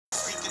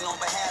on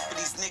behalf of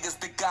these niggas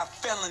that got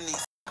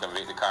felonies.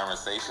 Convicted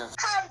Conversations.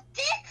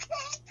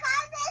 Convicted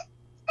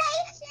Conversations.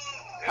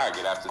 Hi,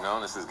 good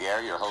afternoon. This is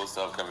Gary, your host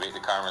of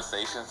Convicted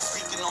Conversations.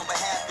 Speaking on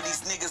behalf of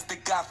these niggas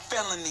that got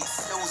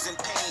felonies. Those in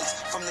pains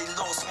from their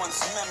lost ones'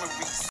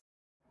 memories.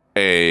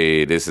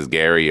 Hey, this is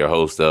Gary, your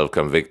host of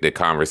Convicted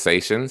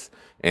Conversations.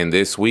 And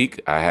this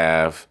week I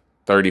have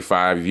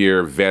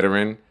 35-year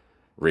veteran,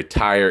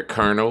 retired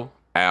Colonel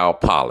Al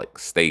Pollock.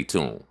 Stay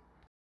tuned.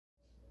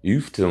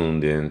 You've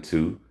tuned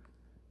into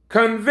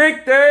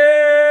Convicted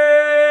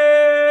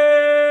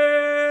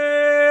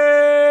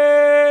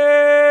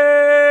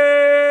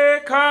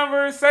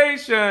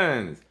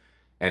Conversations,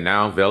 and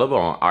now available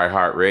on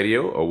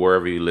iHeartRadio or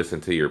wherever you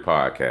listen to your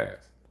podcast.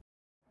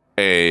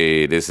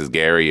 Hey, this is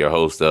Gary, your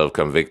host of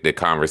Convicted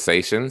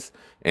Conversations,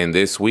 and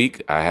this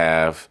week I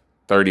have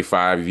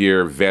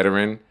 35-year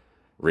veteran,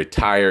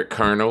 retired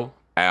Colonel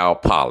Al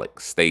Pollock.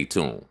 Stay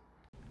tuned.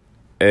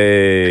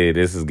 Hey,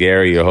 this is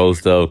Gary, your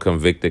host of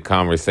Convicted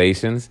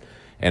Conversations,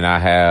 and I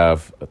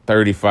have a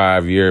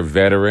 35-year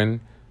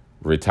veteran,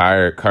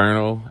 retired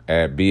Colonel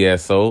at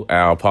BSO,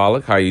 Al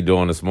Pollock. How you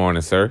doing this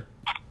morning, sir?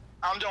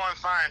 I'm doing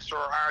fine, sir.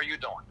 How are you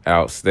doing?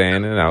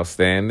 Outstanding,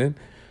 outstanding.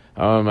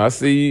 I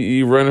see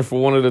you running for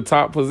one of the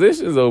top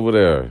positions over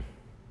there.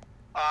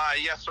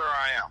 Yes, sir,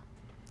 I am.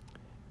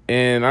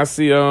 And I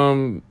see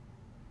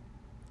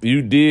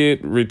you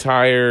did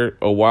retire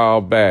a while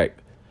back.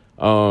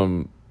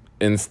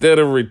 Instead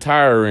of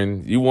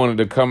retiring, you wanted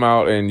to come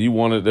out and you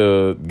wanted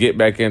to get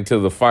back into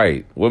the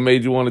fight. What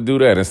made you want to do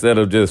that instead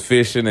of just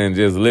fishing and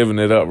just living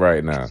it up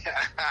right now?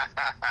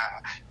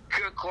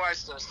 Good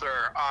question,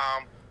 sir.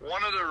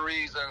 One of the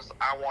reasons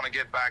I want to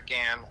get back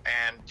in,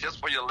 and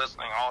just for your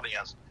listening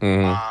audience,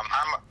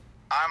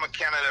 I'm a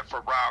candidate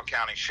for Broward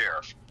County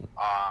Sheriff.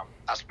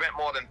 I spent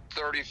more than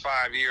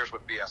 35 years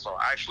with BSO,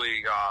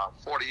 actually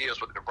 40 years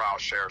with the Broward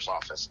Sheriff's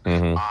Office.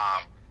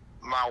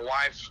 My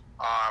wife,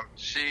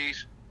 she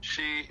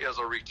is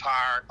a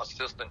retired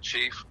assistant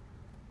chief.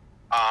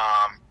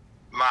 I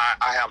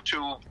have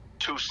two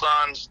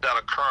sons that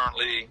are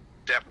currently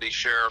deputy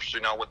sheriffs,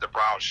 with the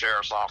Broward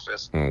Sheriff's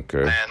Office.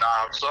 Okay. And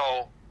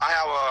so I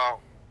have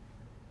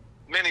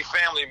many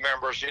family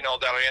members, that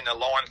are in the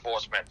law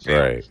enforcement field.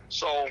 Right.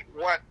 So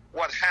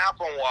what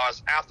happened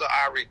was, after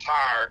I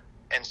retired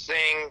and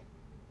seeing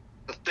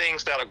the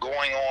things that are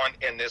going on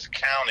in this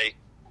county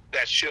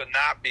that should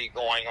not be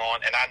going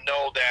on, and I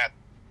know that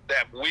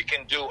we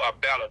can do a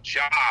better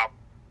job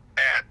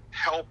at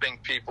helping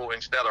people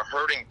instead of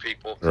hurting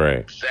people.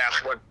 Right.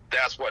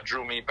 That's what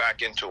drew me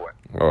back into it.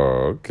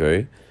 Oh,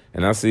 okay.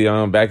 And I see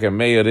back in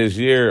May of this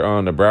year,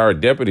 the Broward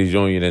Deputies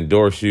Union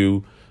endorsed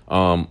you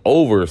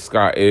over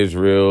Scott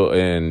Israel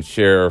and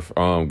Sheriff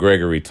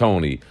Gregory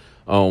Toney.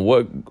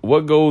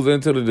 What goes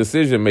into the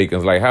decision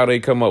makings? Like, how they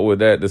come up with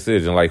that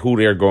decision? Like, who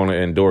they're going to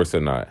endorse or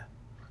not?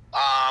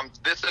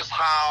 This is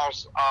how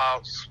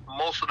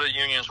most of the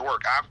unions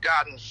work. I've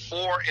gotten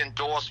 4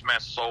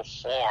 endorsements so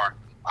far.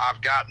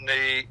 I've gotten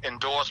the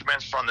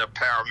endorsements from the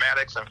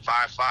paramedics and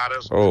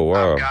firefighters. Oh,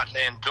 wow. I've gotten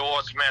the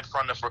endorsement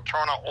from the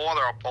Fraternal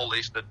Order of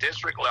Police, the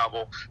district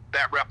level,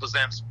 that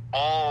represents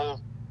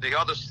all the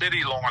other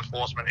city law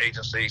enforcement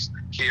agencies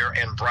here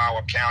in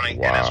Broward County,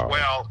 wow, and as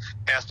well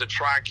as the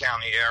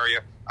Tri-County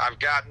area. I've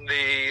gotten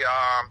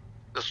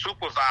the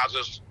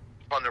supervisors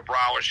from the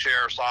Broward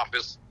Sheriff's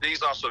Office.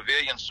 These are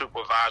civilian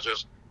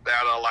supervisors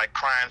that are like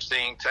crime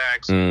scene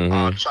techs,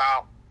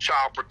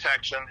 child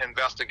protection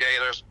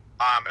investigators,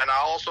 and I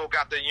also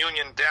got the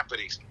union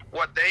deputies.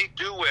 What they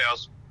do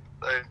is,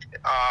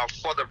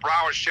 for the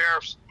Broward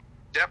Sheriff's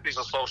Deputies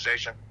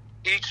Association,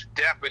 each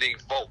deputy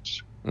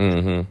votes.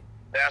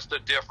 That's the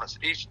difference.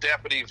 Each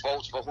deputy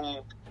votes for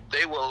who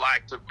they would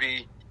like to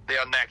be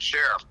their next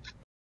sheriff.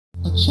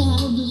 A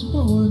child is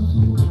born,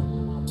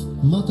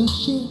 mother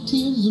shed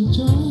tears of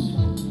joy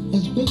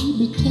as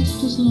baby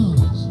tests his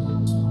lungs.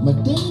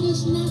 But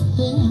daddy's not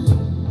there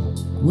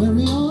where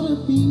he ought to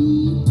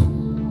be.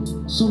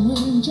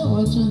 Somewhere in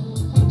Georgia,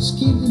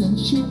 skinning and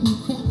shooting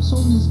craps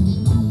on his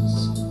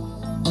knees.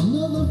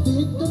 Another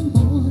victim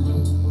born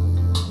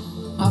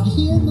out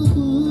here in the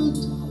hood.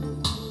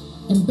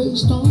 And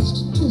based on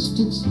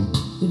statistics,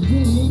 it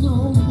really ain't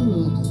all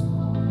good.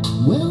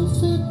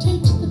 Welfare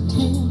takes the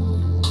tab,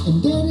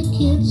 and daddy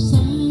can't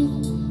sign,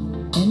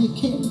 and it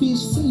can't be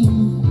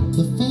seen.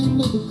 The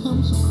family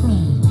becomes a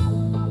crime.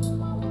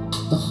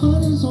 The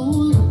hunt is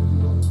on,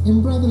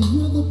 and brother,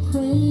 you're the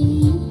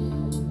prey.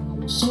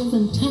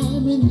 Serving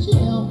time in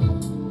jail,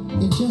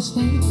 it just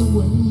ain't the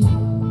way.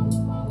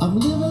 I'm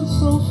living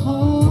so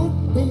hard,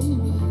 baby,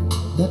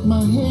 that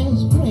my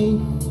hair's gray.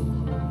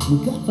 We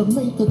got to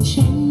make a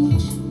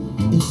change.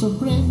 It's a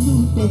brand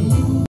new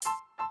day.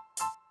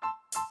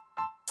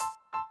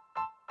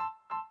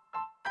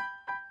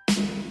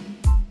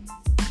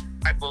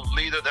 Type of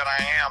leader that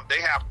I am,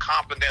 they have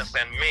confidence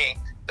in me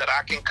that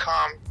I can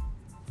come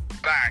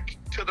back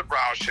to the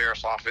Broward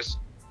Sheriff's Office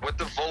with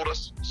the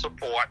voters'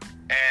 support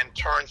and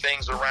turn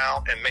things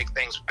around and make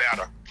things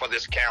better for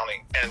this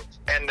county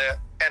and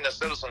the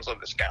citizens of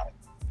this county.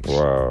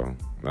 Wow.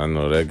 I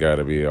know that got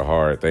to be a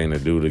hard thing to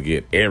do, to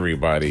get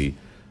everybody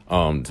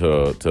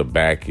to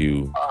back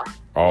you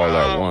all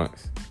at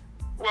once.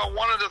 Well,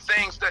 one of the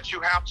things that you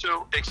have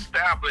to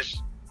establish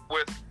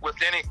with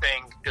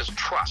anything is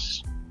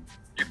trust.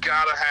 You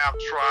gotta have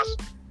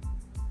trust,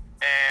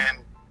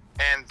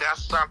 and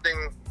that's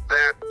something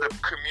that the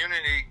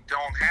community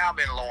don't have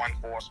in law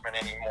enforcement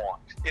anymore.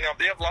 You know,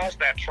 they've lost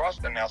that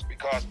trust in us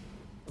because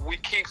we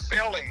keep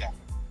failing them.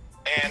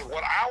 And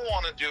what I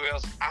want to do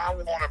is I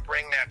want to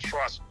bring that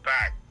trust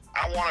back.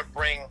 I want to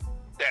bring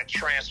that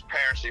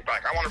transparency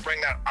back. I want to bring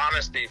that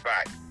honesty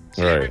back.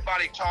 See, right.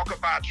 Everybody talk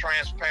about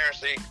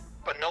transparency,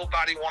 but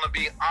nobody want to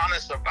be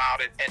honest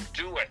about it and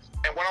do it.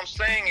 And what I'm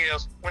saying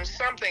is, when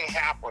something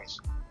happens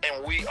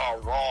and we are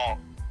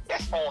wrong,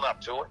 let's own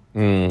up to it.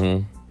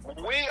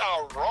 Mm-hmm. We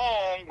are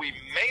wrong. We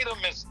made a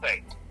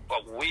mistake,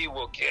 but we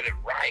will get it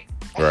right.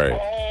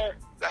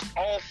 That's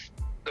all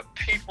the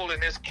people in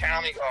this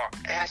county are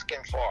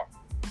asking for.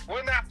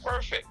 We're not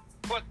perfect,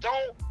 but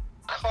don't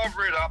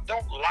cover it up.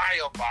 Don't lie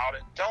about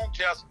it. Don't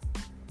just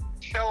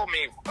tell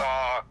me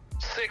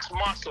 6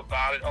 months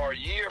about it, or a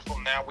year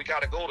from now we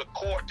got to go to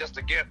court just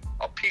to get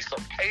a piece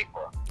of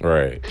paper.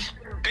 Right. It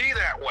shouldn't be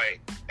that way.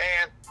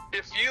 And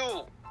if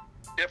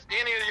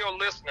any of your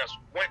listeners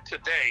went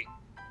today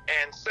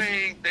and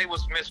say they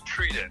was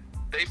mistreated,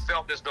 they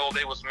felt as though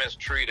they was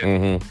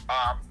mistreated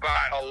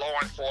by a law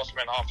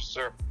enforcement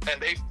officer,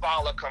 and they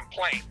file a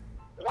complaint,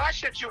 why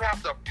should you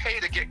have to pay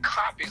to get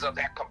copies of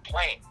that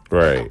complaint?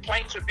 Right. The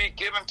complaint should be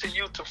given to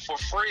you for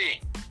free.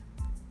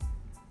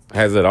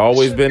 Has it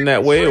always been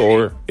that way,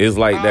 or is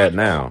like that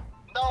now?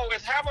 No,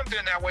 it haven't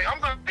been that way. I'm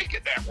going to make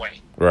it that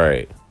way.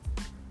 Right.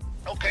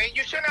 Okay,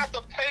 you shouldn't have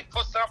to pay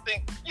for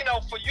something. You know,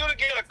 for you to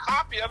get a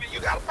copy of it,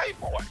 you got to pay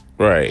for it.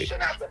 Right. You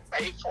shouldn't have to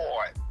pay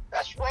for it.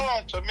 That's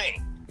wrong to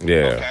me.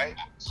 Yeah. Okay.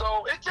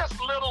 So it's just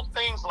little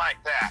things like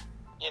that,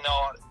 you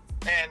know,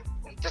 and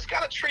you just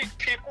got to treat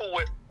people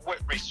with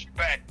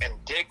respect and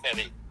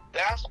dignity.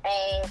 That's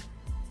all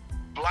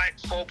black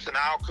folks in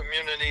our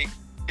community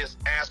is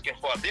asking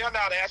for. They're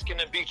not asking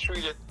to be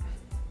treated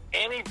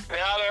any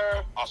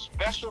better or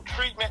special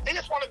treatment. They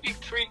just want to be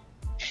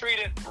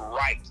treated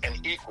right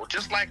and equal,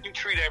 just like you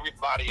treat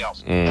everybody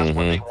else. That's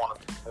what they want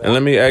to do. And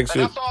let me ask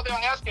you, that's all they're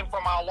asking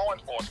from our law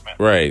enforcement,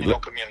 right? In your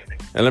community.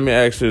 And let me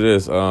ask you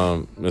this,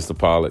 Mr.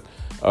 Pollack.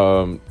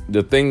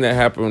 The thing that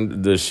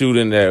happened, the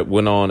shooting that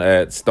went on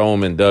at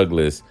Stoneman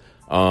Douglas,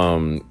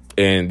 and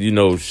you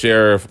know,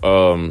 Sheriff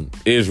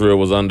Israel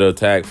was under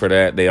attack for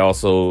that. They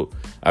also,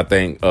 I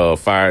think,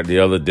 fired the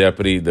other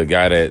deputy, the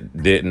guy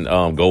that didn't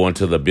go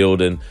into the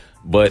building.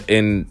 But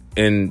in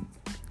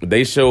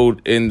they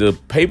showed in the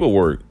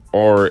paperwork,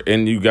 or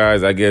in you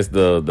guys, I guess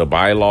the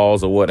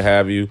bylaws or what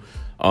have you,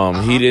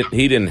 he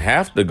didn't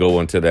have to go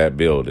into that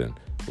building.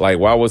 Like,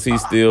 why was he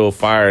still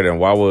fired, and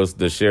why was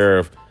the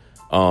sheriff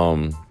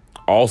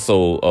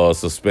also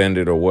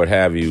suspended or what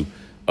have you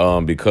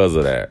because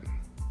of that?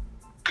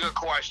 Good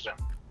question.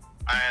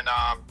 And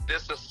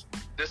this is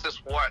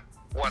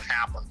what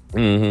happened.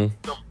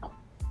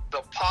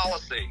 The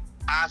policy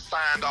I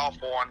signed off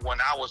on when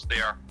I was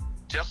there,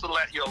 just to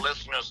let your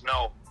listeners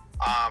know,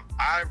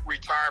 I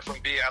retired from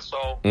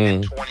BSO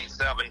in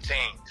 2017.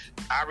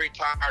 I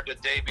retired the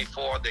day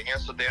before the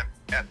incident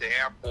at the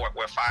airport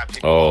where 5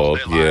 people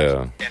lost their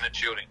lives in a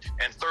shooting.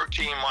 And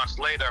 13 months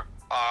later,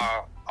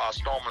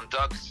 Stoneman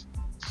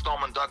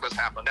Douglas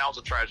happened. That was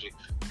a tragedy.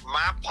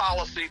 My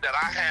policy that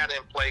I had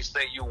in place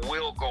say you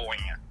will go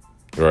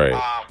in. Right.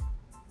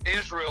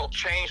 Israel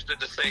changed it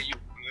to say you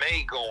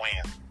may go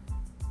in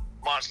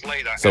months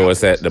later. So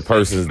it's at the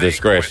person's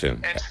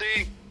discretion.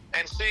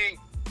 And see,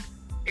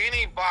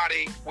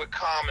 anybody with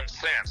common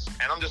sense,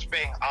 and I'm just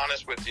being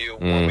honest with you,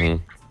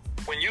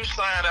 when you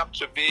sign up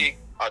to be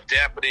a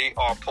deputy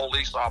or a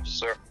police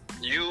officer,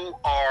 you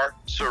are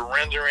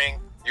surrendering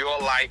your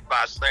life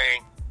by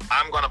saying,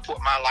 I'm going to put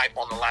my life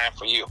on the line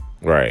for you.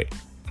 Right.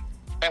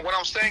 And what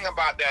I'm saying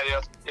about that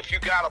is, if you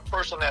got a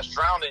person that's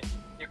drowning,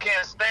 you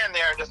can't stand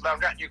there and just let them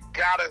drown. You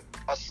got to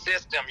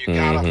assist them. You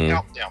got to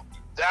help them.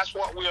 That's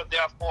what we're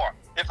there for.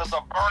 If it's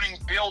a burning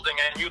building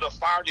and you're the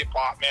fire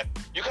department,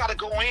 you got to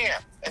go in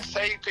and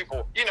save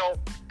people. You know,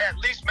 at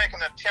least make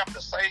an attempt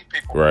to save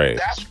people. Right.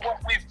 That's what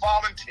we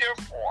volunteer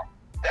for.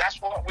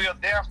 That's what we're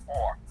there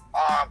for.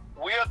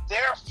 We're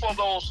there for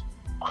those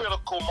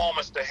critical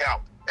moments to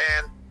help.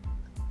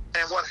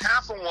 And what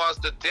happened was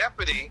the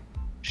deputy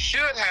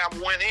should have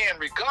went in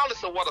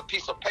regardless of what a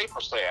piece of paper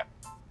said.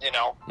 You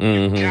know,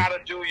 you got to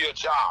do your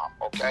job,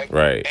 okay?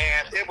 Right.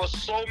 And it was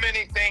so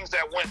many things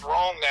that went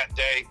wrong that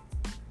day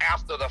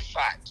after the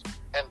fact.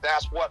 And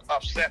that's what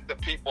upset the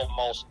people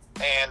most.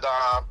 And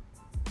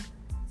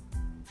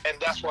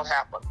that's what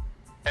happened.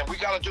 And we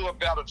got to do a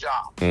better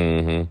job.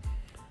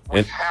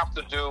 We have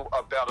to do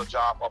a better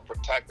job of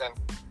protecting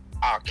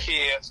our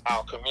kids,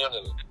 our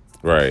community.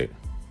 Right.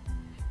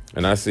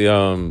 And I see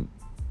a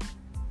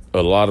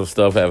lot of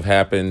stuff have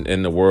happened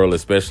in the world,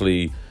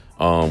 especially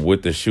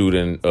with the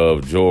shooting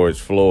of George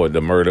Floyd, the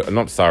murder.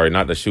 No, I'm sorry,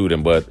 not the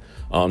shooting, but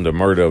the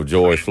murder of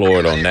George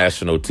Floyd on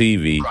national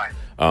TV. Right.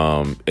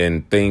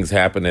 And things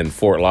happen in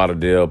Fort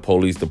Lauderdale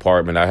Police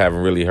Department. I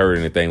haven't really heard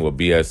anything with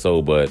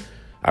BSO, but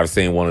I've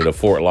seen one of the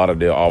Fort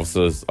Lauderdale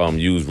officers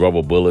use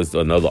rubber bullets.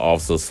 Another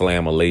officer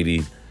slam a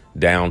lady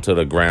down to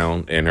the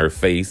ground in her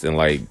face, and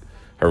like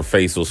her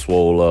face was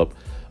swole up.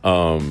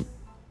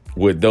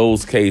 With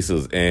those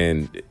cases,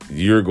 and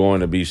you're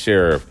going to be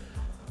sheriff,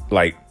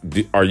 like,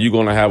 are you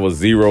going to have a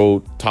zero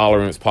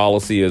tolerance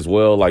policy as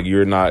well? Like,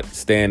 you're not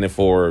standing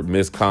for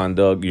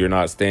misconduct. You're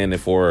not standing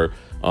for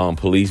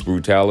police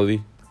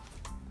brutality.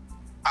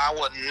 I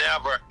would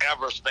never,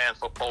 ever stand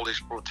for police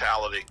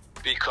brutality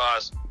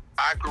because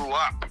I grew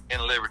up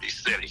in Liberty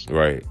City.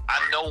 Right.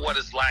 I know what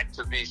it's like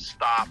to be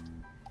stopped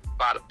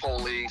by the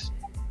police.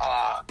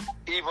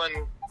 Even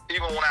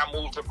when I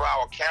moved to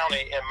Broward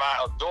County in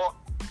my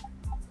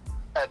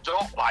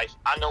adult life,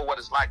 I know what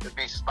it's like to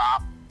be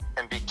stopped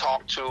and be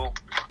talked to,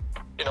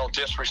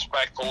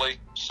 disrespectfully.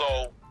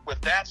 So with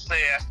that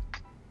said,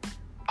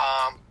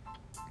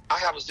 I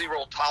have a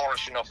zero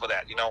tolerance, for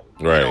that.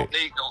 Right. We don't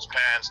need those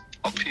kinds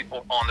of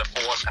people on the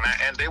force,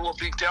 and they will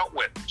be dealt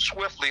with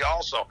swiftly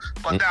also.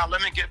 But now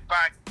let me get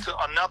back to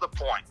another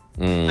point.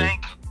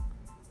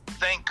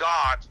 Thank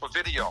God for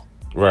video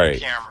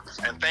cameras,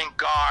 and thank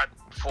God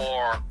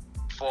for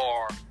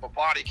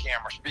body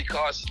cameras,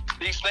 because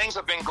these things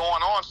have been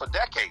going on for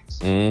decades.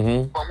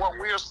 But what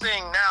we are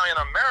seeing now in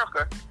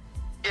America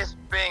is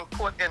being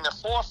put in the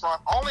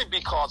forefront only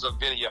because of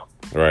video.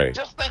 Right.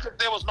 Just think if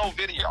there was no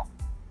video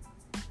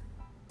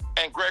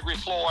and Gregory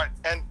Floyd,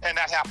 and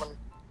that happened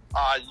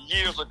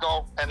years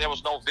ago, and there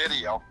was no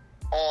video,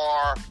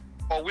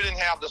 or we didn't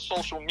have the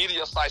social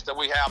media sites that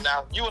we have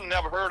now, you would have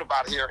never heard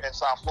about here in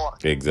South Florida.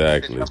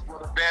 Exactly. It just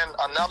would have been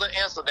another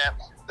incident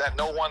that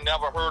no one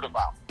never heard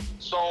about.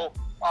 So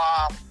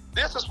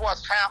this is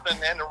what's happening,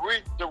 and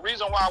the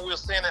reason why we're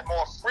seeing it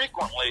more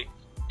frequently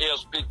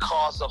is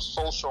because of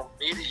social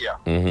media.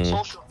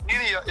 Social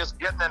media is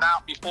getting it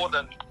out before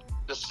the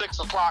 6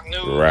 o'clock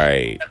news,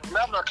 right, and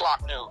 11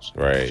 o'clock news,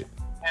 right.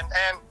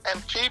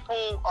 And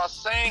people are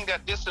saying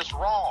that this is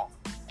wrong,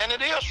 and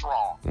it is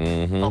wrong.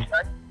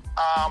 Okay.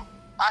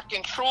 I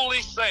can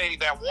truly say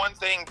that one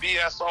thing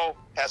BSO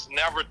has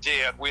never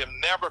did, we have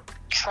never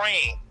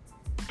trained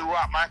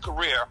throughout my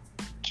career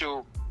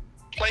to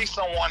place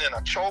someone in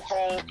a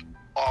chokehold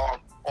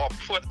or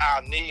put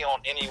our knee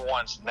on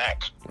anyone's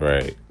neck.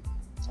 Right.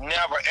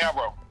 Never,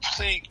 ever.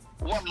 See,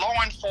 what law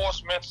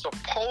enforcement's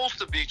supposed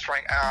to be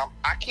trained,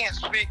 I can't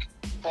speak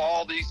for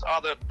all these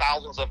other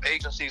thousands of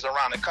agencies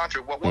around the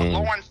country. What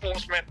law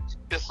enforcement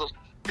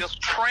is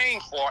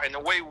trained for, and the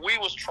way we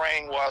was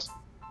trained was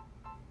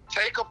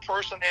take a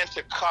person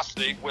into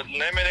custody with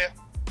limited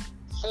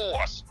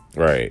force.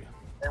 Right.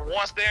 And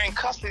once they're in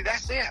custody,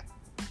 that's it.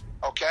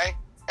 Okay?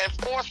 And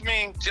force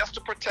means just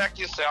to protect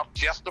yourself,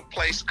 just to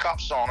place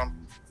cuffs on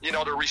them,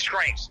 the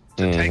restraints,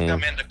 to take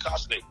them into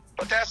custody.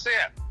 But that's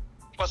it.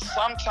 But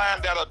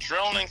sometimes that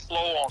adrenaline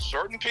flow on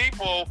certain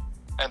people,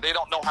 and they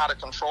don't know how to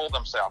control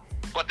themselves.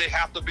 But they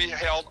have to be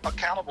held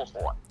accountable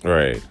for it.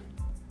 Right.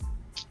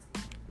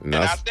 And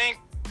I think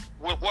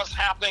with what's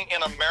happening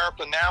in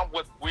America now,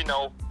 with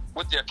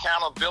the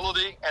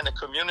accountability and the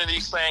community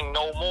saying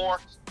no more,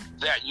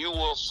 that you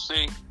will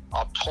see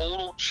a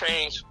total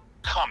change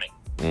coming.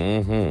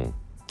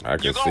 I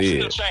can You're gonna see see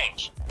it. a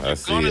change. I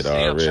see it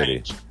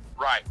already.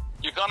 Right.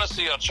 You're going to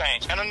see a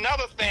change. And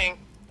another thing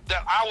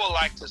that I would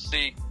like to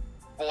see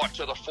brought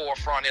to the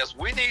forefront is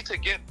we need to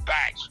get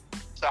back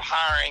to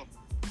hiring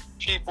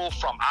people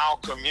from our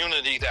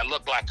community that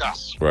look like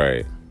us.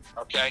 Right.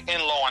 Okay, in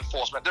law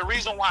enforcement. The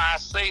reason why I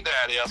say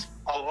that is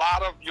a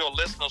lot of your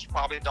listeners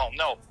probably don't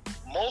know.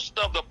 Most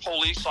of the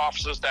police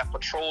officers that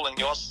patrol in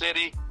your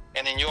city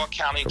and in your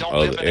county don't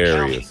live in the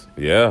county.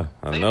 Yeah,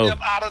 I know. They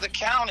live out of the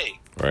county.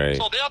 Right.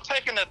 So they're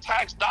taking the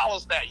tax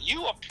dollars that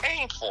you are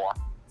paying for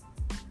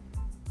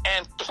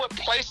and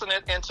placing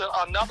it into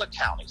another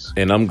counties.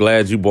 And I'm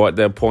glad you brought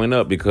that point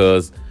up,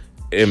 because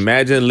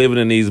imagine living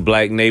in these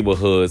black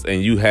neighborhoods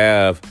and you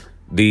have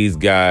these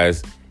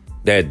guys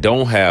that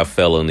don't have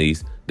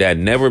felonies, that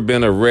never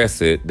been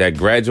arrested, that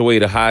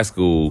graduated high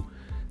school,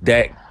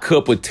 that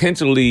could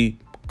potentially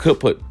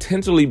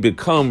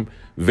become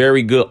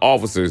very good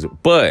officers.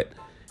 But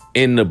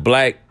in the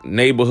black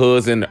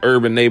neighborhoods, in the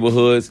urban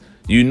neighborhoods,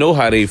 you know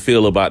how they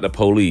feel about the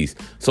police.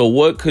 So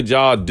what could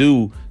y'all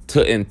do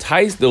to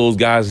entice those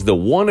guys to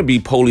want to be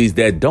police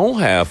that don't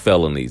have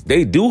felonies?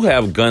 They do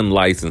have gun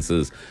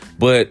licenses,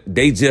 but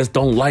they just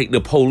don't like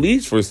the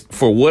police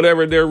for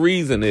whatever their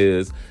reason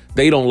is.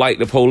 They don't like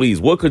the police.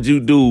 What could you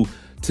do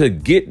to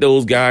get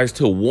those guys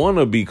to want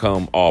to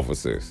become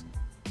officers?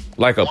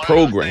 Like a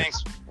program.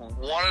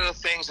 One of the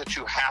things that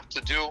you have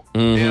to do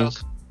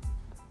is,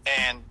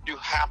 and you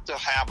have to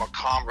have a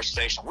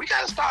conversation. We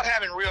got to start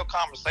having real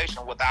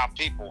conversation with our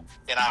people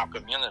in our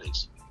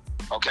communities.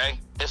 Okay?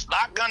 It's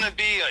not going to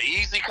be an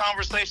easy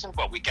conversation,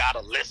 but we got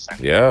to listen.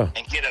 Yeah.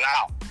 And get it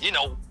out.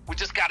 We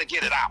just got to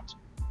get it out.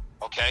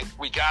 Okay?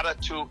 We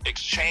got to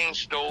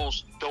exchange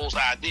those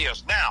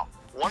ideas. Now,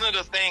 one of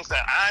the things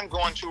that I'm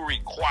going to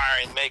require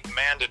and make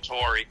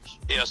mandatory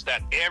is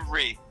that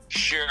every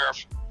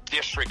sheriff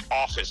district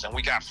office, and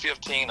we got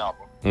 15 of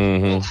them.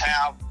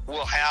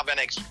 We'll have an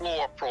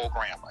Explore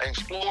program. An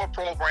Explore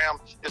program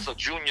is a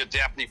junior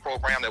deputy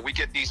program that we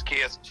get these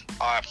kids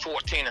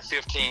 14 and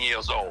 15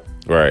 years old.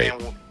 Right.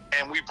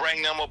 And we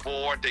bring them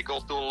aboard. They go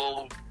through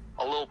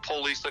a little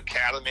police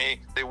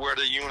academy. They wear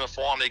the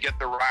uniform. They get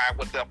to ride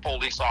with their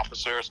police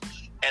officers,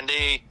 and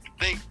they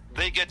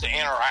get to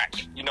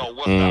interact,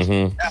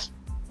 with us.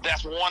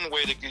 That's one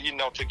way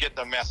to get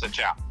the message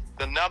out.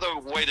 Another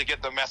way to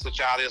get the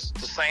message out is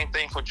the same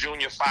thing for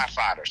junior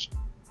firefighters.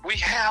 We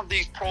have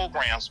these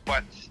programs,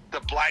 but the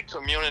black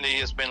community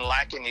has been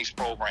lacking these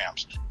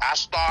programs. I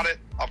started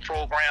a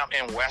program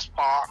in West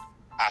Park.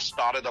 I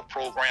started a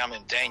program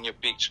in Dania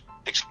Beach,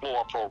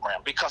 Explore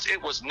program, because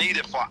it was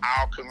needed for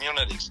our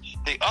communities.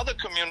 The other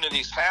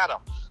communities had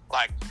them,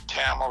 like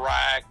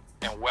Tamarack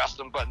and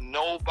Western, but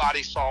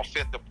nobody saw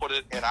fit to put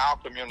it in our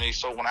community.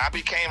 So when I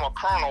became a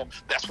colonel,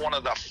 that's one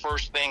of the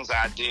first things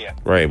I did.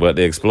 Right, but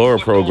the Explorer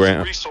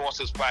program,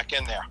 resources back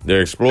in there. The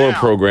Explorer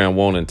program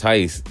won't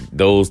entice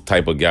those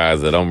type of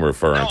guys that I'm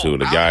referring to,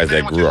 the guys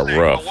that grew up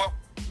rough.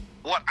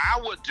 What I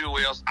would do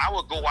is I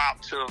would go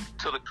out to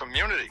the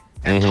community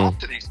and talk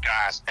to these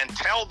guys and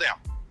tell them.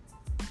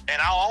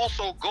 And I'll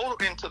also go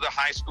into the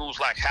high schools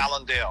like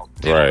Hallandale,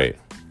 right,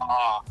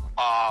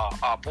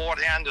 Port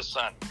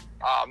Anderson,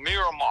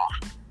 Miramar,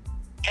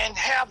 and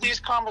have these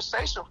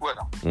conversations with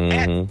them.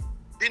 And,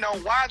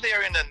 while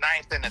they're in the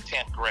 9th and the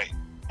 10th grade.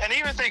 And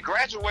even if they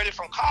graduated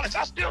from college,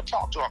 I still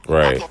talk to them.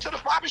 Right. I go to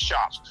the barber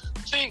shops.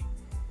 See,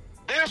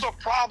 there's a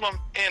problem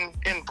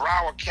in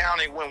Broward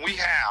County when we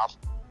have,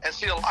 and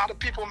see, a lot of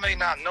people may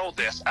not know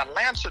this,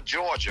 Atlanta,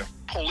 Georgia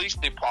Police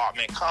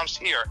Department comes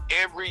here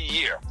every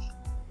year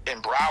in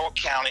Broward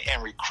County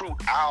and recruit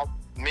our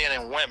men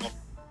and women,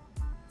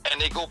 and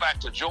they go back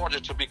to Georgia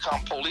to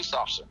become police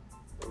officers.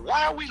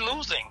 Why are we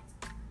losing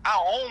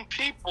our own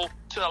people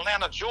to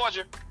Atlanta,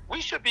 Georgia?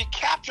 We should be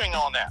capturing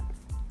on that.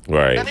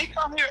 Right. And they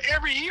come here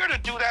every year to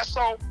do that,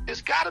 so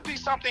it's got to be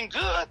something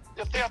good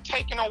if they're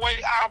taking away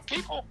our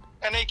people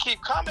and they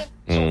keep coming.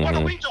 So what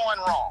are we doing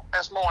wrong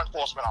as law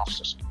enforcement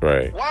officers?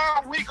 Right. Why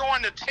are we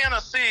going to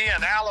Tennessee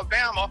and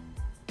Alabama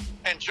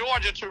and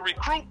Georgia to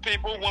recruit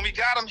people when we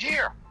got them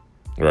here?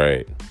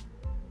 Right.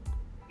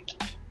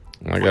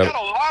 We got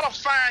a lot of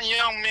fine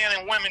young men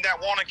and women that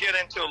want to get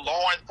into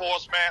law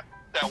enforcement,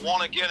 that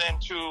want to get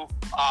into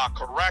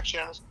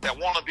corrections, that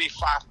want to be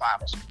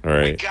firefighters.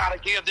 Right. We got to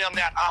give them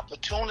that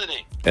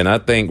opportunity. And I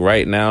think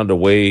right now, the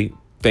way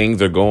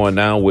things are going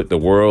now with the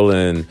world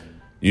and,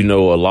 a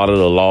lot of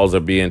the laws are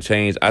being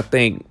changed, I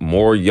think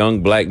more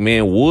young black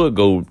men would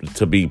go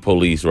to be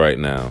police right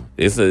now.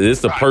 It's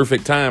the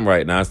perfect time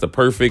right now. It's the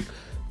perfect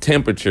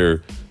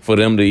temperature for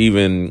them to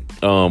even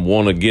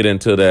want to get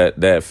into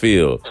that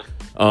field.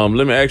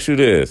 Let me ask you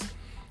this.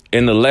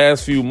 In the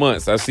last few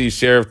months, I see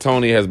Sheriff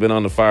Tony has been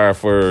on the fire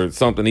for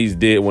something he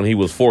did when he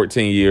was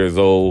 14 years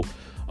old.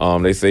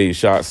 They say he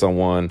shot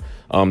someone.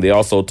 They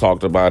also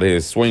talked about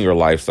his swinger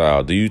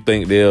lifestyle. Do you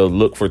think they'll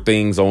look for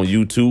things on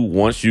you too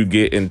once you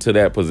get into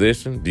that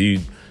position? Do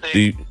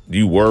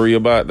you worry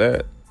about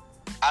that?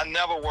 I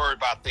never worry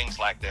about things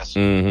like this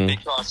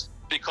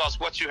because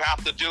what you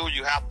have to do,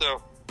 you have to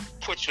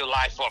put your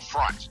life up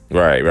front.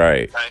 Right.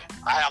 Okay?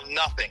 I have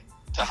nothing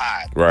to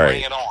hide. Right.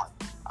 Bring it on.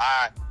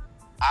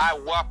 I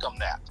welcome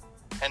that.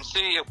 And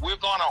see, if we're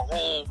going to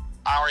hold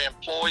our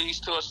employees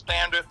to a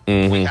standard,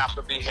 we have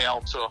to be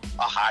held to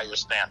a higher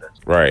standard.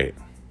 Right.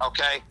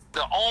 Okay?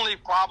 The only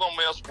problem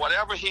is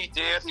whatever he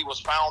did, he was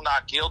found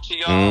not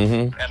guilty of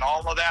and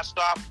all of that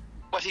stuff,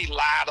 but he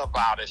lied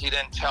about it. He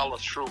didn't tell the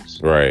truth.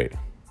 Right.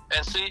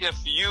 And see, if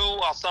you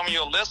or some of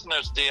your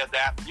listeners did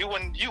that, you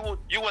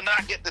would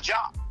not get the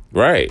job.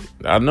 Right.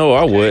 I know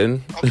I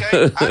wouldn't.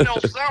 Okay? I know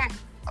some.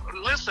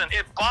 Listen,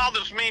 it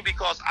bothers me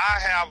because I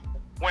have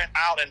went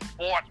out and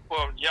fought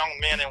for young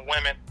men and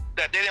women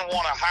that they didn't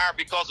want to hire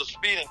because of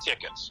speeding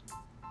tickets,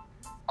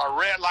 a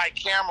red light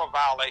camera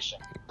violation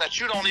that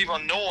you don't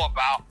even know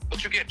about,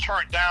 but you get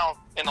turned down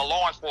in a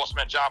law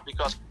enforcement job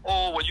because,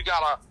 you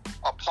got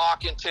a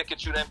parking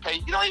ticket you didn't pay.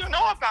 You don't even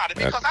know about it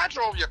because I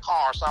drove your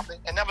car or something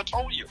and never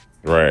told you.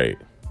 Right.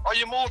 Or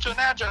you moved to an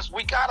address.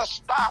 We got to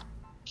stop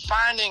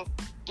finding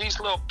these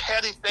little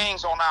petty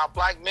things on our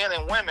black men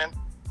and women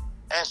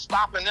and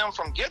stopping them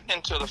from getting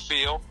into the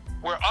field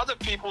where other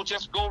people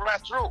just go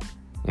right through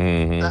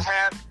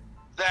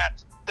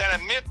that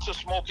admit to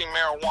smoking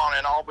marijuana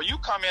and all, but you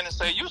come in and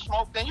say you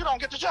smoke, then you don't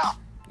get the job.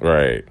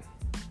 Right.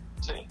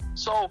 See,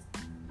 so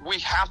we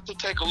have to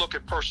take a look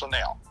at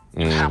personnel.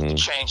 You have to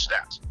change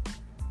that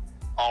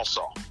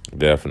also.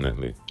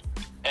 Definitely.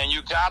 And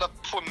you gotta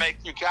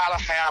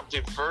have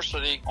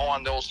diversity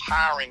on those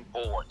hiring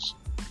boards.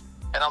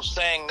 And I'm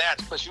saying that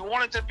because you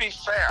want it to be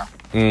fair.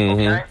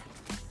 Okay?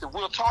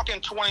 We're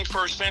talking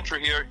 21st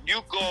century here.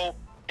 You go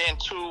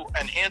into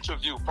an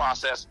interview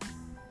process,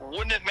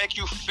 wouldn't it make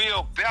you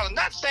feel better?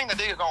 Not saying that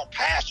they're going to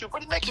pass you,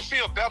 but it makes you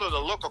feel better to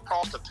look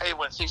across the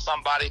table and see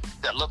somebody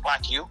that look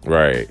like you.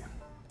 Right.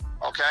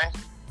 Okay?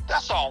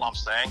 That's all I'm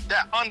saying.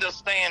 That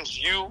understands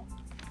you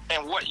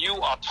and what you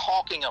are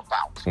talking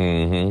about.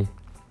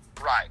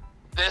 Right.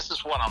 This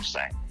is what I'm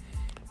saying.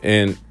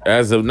 And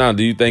as of now,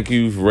 do you think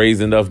you've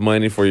raised enough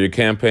money for your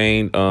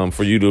campaign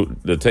for you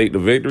to take the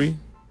victory?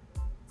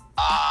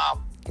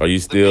 Are you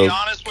still to be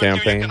honest campaigning?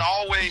 With you, you can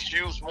always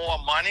use more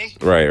money.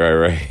 Right.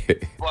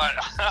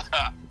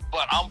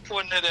 But I'm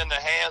putting it in the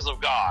hands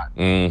of God.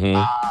 Mm-hmm.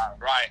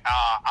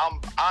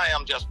 I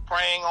am just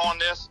praying on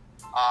this.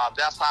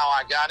 That's how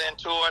I got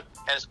into it,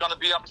 and it's going to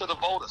be up to the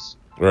voters.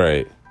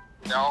 Right.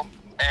 You know,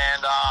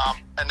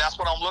 and that's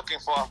what I'm looking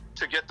for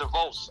to get the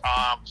votes.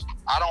 I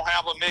don't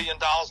have $1 million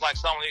like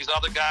some of these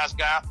other guys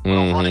got, but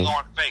I'm running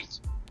on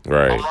faith.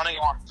 Right. I'm running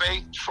on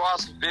faith,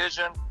 trust,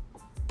 vision,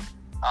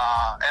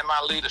 and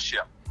my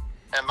leadership,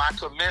 and my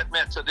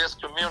commitment to this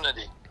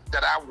community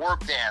that I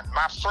worked in.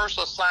 My first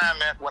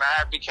assignment when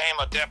I became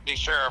a deputy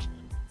sheriff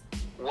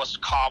was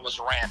Carver's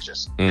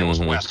Ranches. It was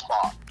West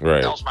Park.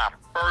 Right. That was my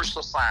first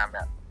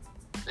assignment.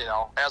 You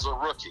know, as a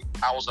rookie,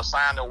 I was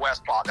assigned to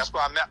West Park. That's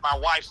where I met my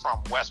wife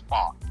from, West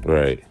Park.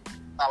 Right.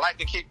 I like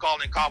to keep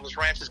calling it Carver's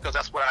Ranches because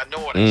that's what I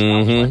know it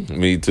is.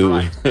 Me too.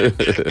 Right.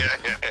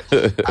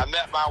 I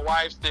met my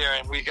wife there,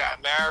 and we got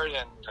married,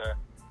 and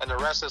the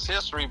rest is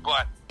history.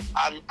 But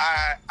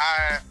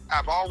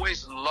I've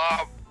always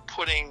loved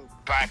putting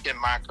back in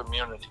my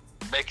community,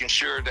 making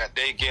sure that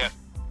they get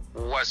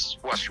what's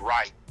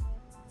right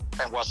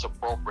and what's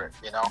appropriate.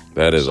 You know,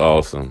 that is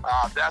awesome.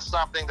 That's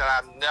something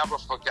that I never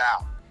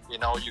forgot. You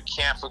know, you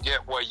can't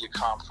forget where you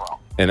come from.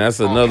 And that's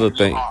another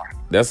thing.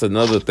 That's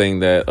another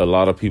thing that a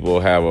lot of people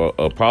have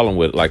a problem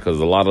with, like, because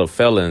a lot of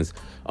felons,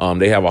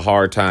 they have a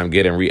hard time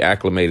getting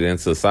reacclimated in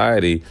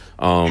society.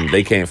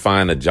 They can't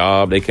find a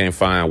job. They can't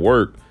find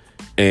work.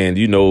 And,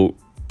 you know,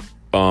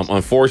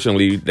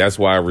 unfortunately, that's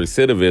why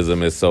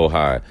recidivism is so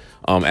high.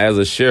 As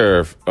a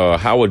sheriff,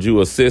 how would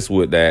you assist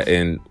with that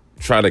and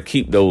try to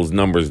keep those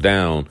numbers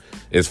down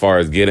as far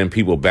as getting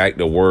people back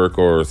to work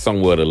or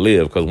somewhere to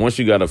live? Because once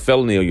you got a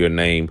felony on your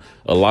name,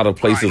 a lot of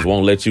places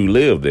won't let you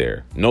live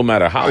there, no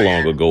matter how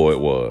long ago it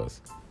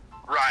was.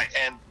 Right.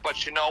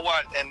 But you know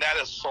what? And that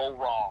is so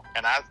wrong.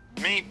 And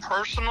me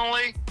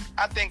personally,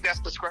 I think that's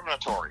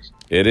discriminatory.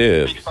 It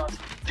is. Because,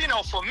 you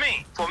know, for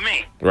me.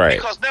 Right.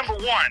 Because number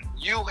one,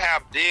 you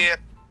have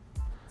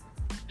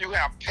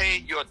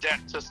paid your debt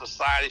to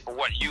society for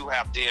what you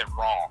have did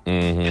wrong.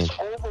 It's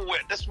over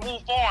with. Let's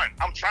move on.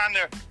 I'm trying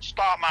to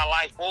start my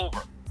life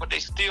over, but they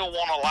still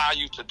won't allow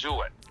you to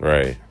do it.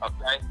 Right.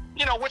 Okay.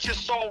 You know, which is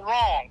so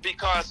wrong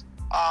because,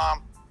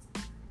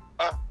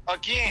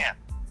 again,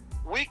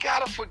 we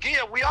got to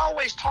forgive. We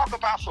always talk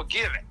about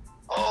forgiving.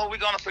 Oh, we're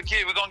going to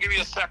forgive. We're going to give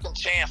you a second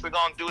chance. We're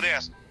going to do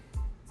this.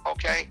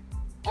 Okay.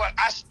 But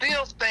I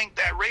still think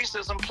that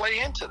racism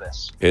play into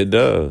this. It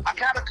does. I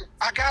gotta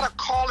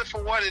call it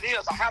for what it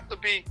is. I have to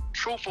be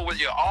truthful with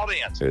your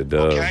audience. It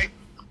does. Okay.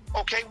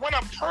 When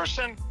a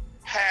person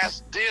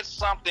did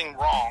something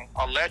wrong,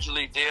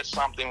 allegedly did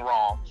something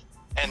wrong,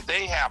 and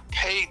they have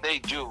paid their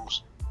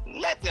dues,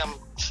 give them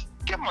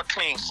a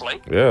clean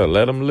slate. Yeah,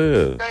 let them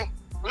live. Okay?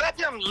 Let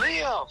them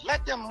live.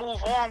 Let them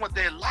move on with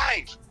their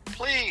life,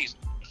 please.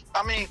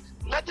 I mean,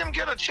 let them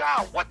get a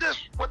job. What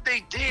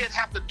they did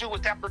have to do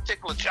with that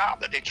particular job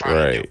that they're trying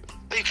to do?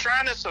 They're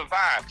trying to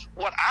survive.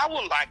 What I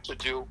would like to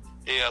do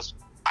is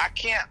I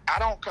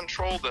don't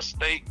control the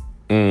state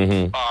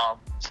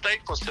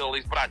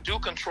facilities, but I do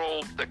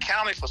control the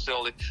county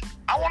facility.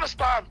 I want to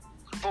start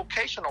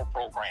vocational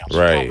programs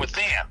from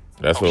within.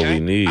 That's what we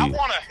need. I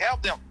want to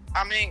help them.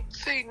 I mean,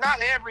 see, not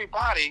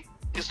everybody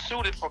is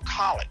suited for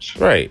college.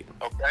 Right.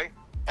 Okay.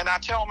 And I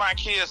tell my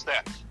kids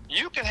that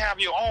you can have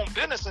your own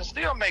business and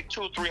still make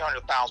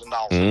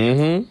 $200,000-$300,000 a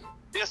year.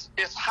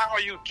 It's how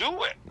you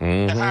do it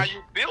and how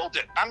you build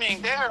it. I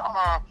mean, there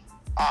are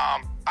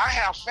I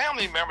have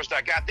family members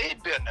that got their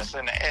business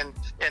in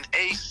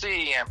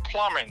AC and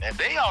plumbing, and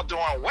they are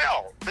doing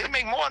well. They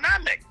make more than I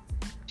make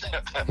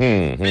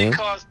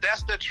because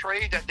that's the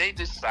trade that they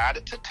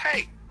decided to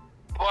take.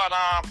 But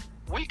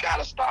we got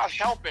to start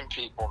helping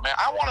people, man.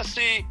 I want to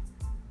see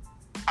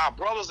our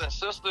brothers and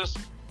sisters,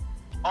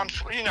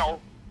 you know,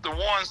 the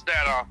ones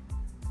that are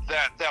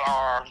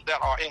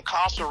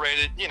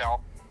incarcerated. You know,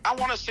 I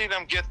want to see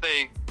them get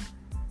their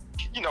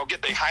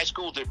high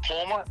school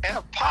diploma and,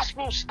 if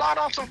possible, start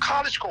on some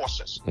college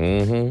courses.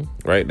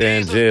 Right there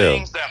in jail. These are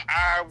things that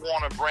I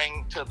want to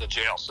bring to the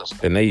jail system.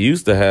 And they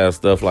used to have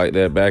stuff like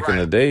that back in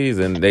the days,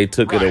 and they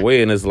took it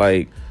away. And it's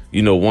like,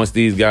 you know, once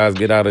these guys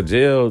get out of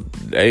jail,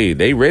 hey,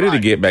 they ready to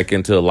get back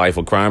into a life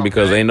of crime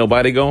because ain't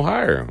nobody gonna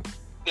hire them.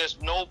 There's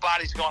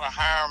nobody's gonna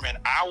hire them, and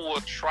I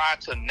will try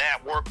to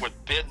network with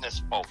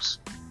business folks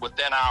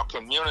within our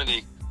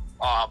community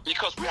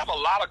because we have a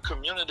lot of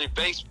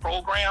community-based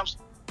programs.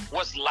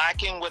 What's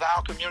lacking with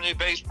our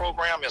community-based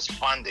program is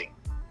funding.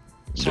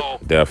 So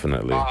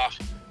definitely,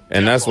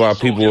 and that's why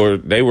people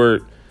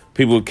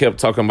kept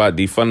talking about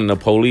defunding the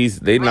police.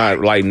 They not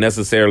like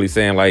necessarily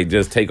saying like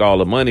just take all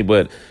the money,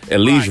 but at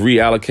least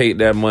reallocate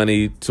that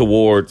money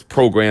towards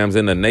programs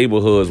in the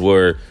neighborhoods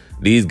where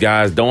these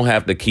guys don't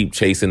have to keep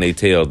chasing their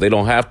tails. They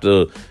don't have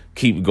to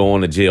keep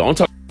going to jail. I'm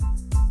talking.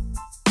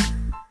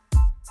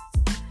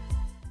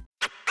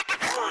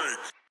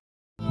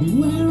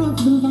 Beware of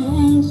the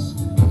lies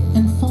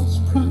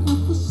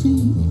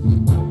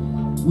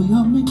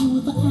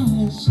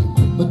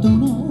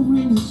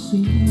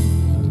see.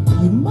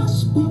 You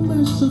must be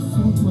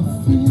merciful,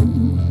 my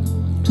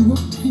friend, to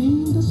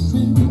obtain the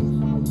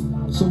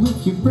same. So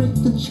if you break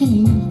the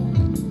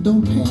chain,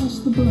 don't pass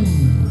the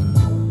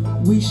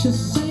blame. We should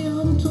say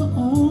unto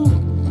all,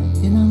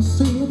 and I'll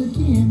say it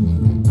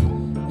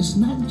again, it's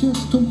not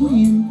just a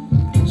win.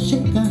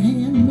 Shake a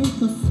hand,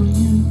 make a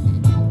friend.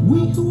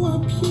 We who are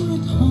pure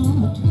at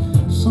heart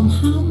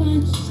somehow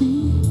might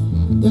see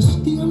there's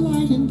still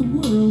light in the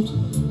world.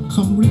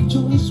 Come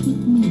rejoice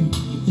with me.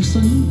 It's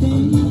a new day. A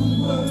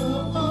new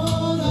world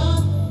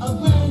order, a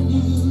brand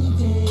new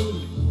day.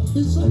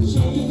 It's a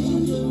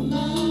change of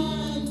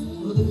mind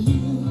for the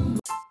new.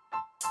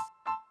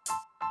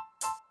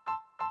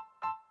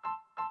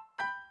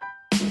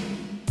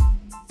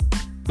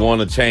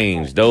 Want to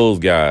change those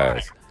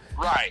guys.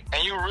 Right.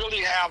 And you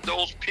really have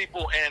those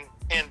people in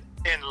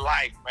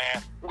life,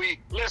 man. We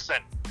listen,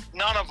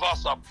 none of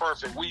us are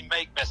perfect. We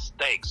make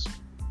mistakes.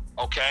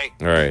 Okay?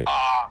 Right.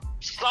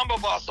 Some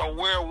of us are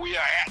where we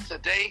are at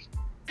today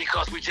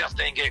because we just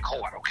didn't get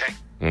caught, okay?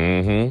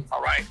 Mm-hmm.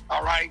 All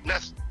right.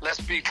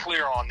 Let's be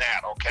clear on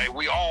that, okay?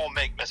 We all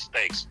make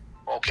mistakes.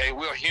 Okay?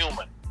 We're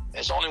human.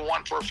 There's only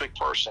one perfect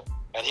person,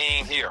 and he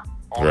ain't here.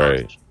 On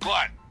Right. Earth.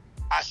 But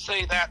I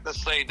say that to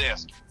say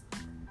this.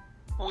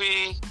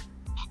 We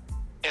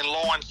in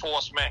law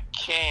enforcement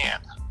can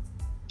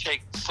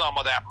take some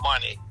of that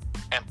money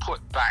and put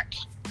back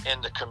in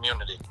the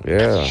community.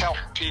 Yeah. And help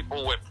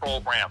people with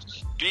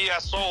programs.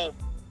 BSO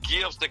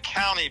gives the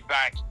county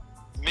back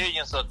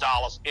millions of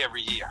dollars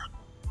every year.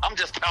 I'm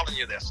just telling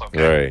you this,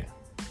 okay?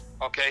 Right.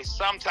 Okay,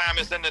 sometimes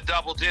it's in the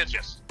double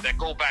digits that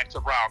go back to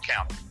Broward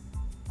County.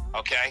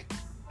 Okay?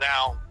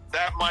 Now,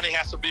 that money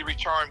has to be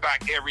returned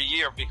back every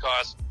year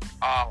because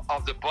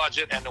of the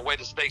budget and the way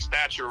the state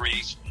statute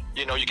reads.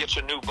 You know, you get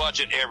your new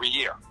budget every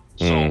year.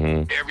 So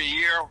every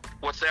year,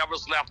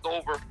 whatever's left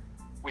over,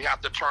 we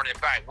have to turn it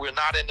back. We're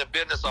not in the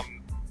business of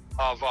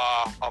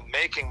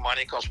making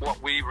money because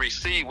what we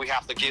receive, we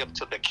have to give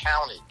to the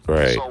county.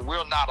 Right. So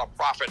we're not a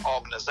profit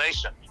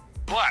organization.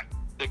 But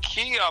the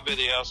key of it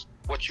is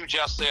what you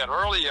just said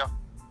earlier.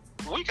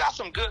 We got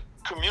some good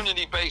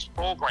community-based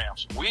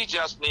programs. We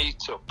just need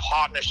to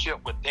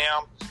partnership with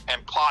them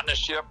and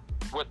partnership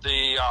with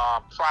the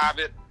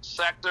private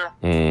sector,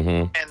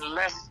 and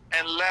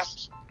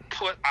let's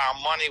put our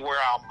money where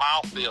our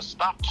mouth is.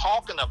 Stop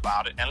talking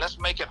about it and let's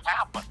make it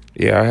happen.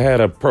 Yeah, I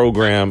had a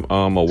program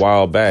a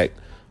while back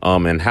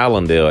in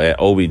Hallandale at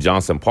O.B.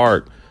 Johnson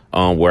Park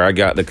where I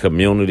got the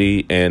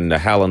community and the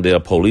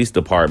Hallandale Police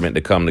Department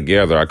to come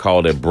together. I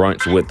called it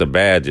Brunch with the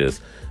Badges.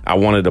 I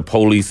wanted the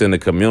police in the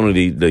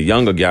community, the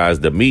younger guys,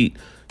 to meet.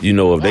 You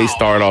know, if they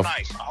start off,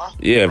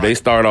 if they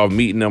start off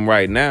meeting them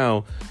right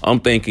now, I'm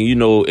thinking, you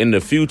know, in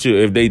the future,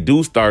 if they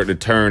do start to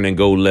turn and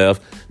go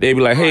left, they be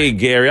like, hey,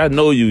 Gary, I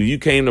know you. You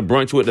came to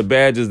Brunch with the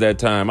Badges that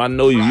time. I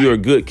know you. You're a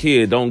good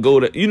kid. Don't go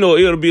to, you know,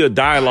 it'll be a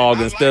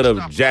dialogue instead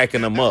of jacking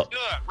them up.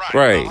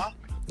 Right.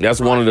 That's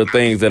one of the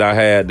things that I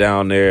had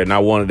down there, and I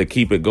wanted to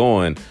keep it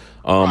going.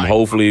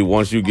 Hopefully,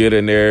 once you get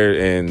in there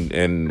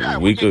and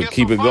we could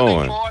keep it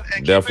going.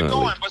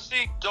 Definitely. But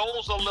see,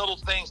 those are little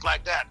things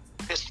like that.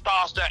 It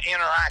starts that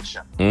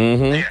interaction.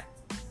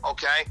 Mm-hmm.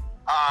 Okay?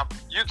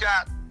 You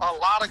got a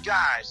lot of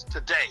guys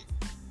today,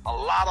 a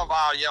lot of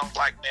our young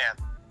black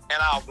men and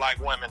our black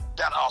women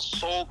that are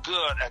so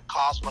good at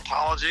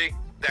cosmetology,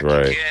 that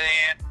can get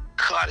in,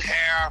 cut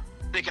hair.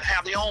 They can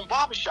have their own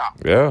barbershop.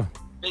 Yeah.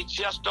 They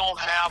just don't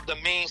have the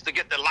means to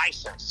get the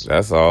license.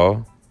 That's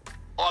all.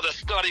 Or the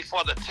study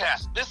for the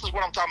test. This is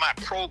what I'm talking about,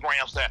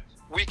 programs that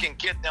we can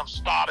get them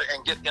started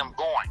and get them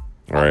going.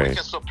 Right. We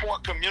can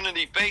support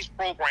community-based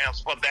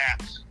programs for that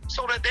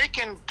so that they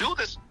can do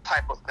this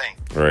type of thing.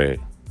 Right.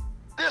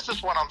 This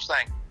is what I'm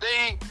saying.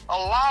 A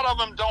lot of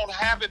them don't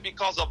have it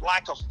because of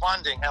lack of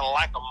funding and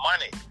lack of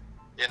money,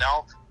 you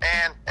know?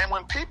 And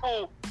when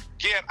people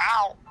get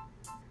out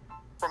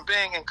from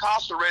being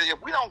incarcerated,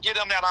 if we don't give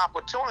them that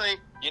opportunity,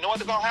 you know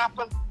what's going to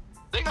happen?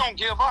 They're going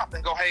to give up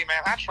and go, hey,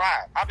 man, I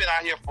tried. I've been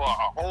out here for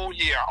a whole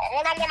year.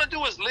 All I want to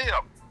do is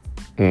live.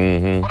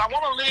 Mm-hmm. But I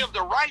want to live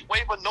the right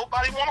way, but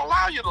nobody won't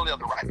allow you to live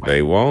the right way.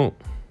 They won't.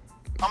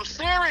 I'm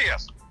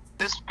serious.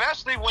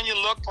 Especially when you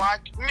look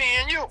like me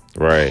and you.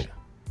 Right.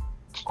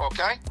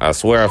 Okay? I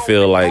swear I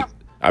feel like,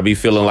 I be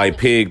feeling like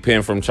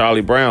Pigpen from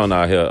Charlie Brown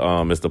out here,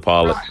 Mr.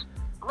 Pollard.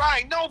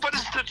 Right. No, but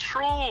it's the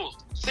truth.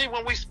 See,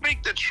 when we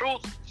speak the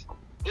truth,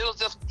 it'll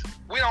just,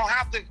 we don't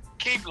have to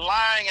keep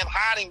lying and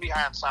hiding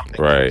behind something.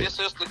 Right. This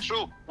is the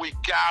truth. We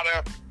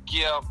gotta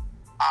give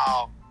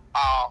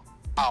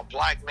our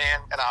black men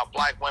and our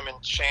black women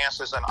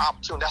chances and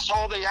opportunities. That's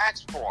all they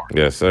ask for.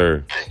 Yes,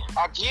 sir.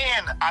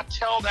 Again, I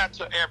tell that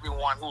to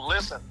everyone who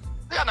listens.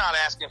 They're not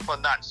asking for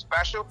nothing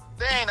special.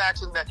 They ain't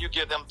asking that you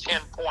give them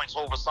 10 points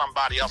over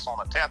somebody else on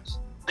a test.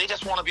 They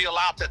just want to be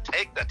allowed to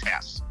take the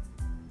test.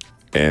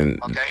 And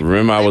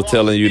remember, I was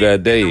telling you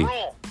that day.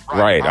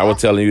 Right. I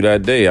was telling you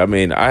that day. I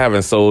mean, I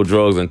haven't sold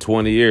drugs in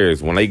 20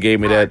 years. When they gave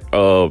me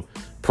that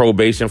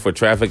probation for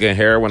trafficking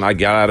heroin, I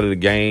got out of the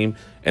game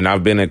and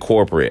I've been in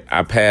corporate.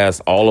 I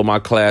passed all of my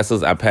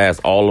classes. I passed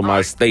all of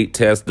my state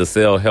tests to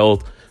sell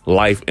health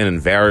life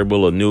and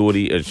variable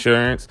annuity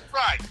insurance.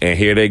 Right. And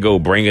here they go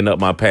bringing up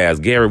my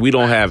past. Gary, we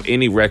don't have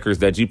any records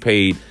that you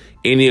paid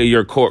any of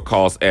your court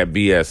costs at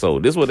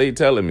BSO. This is what they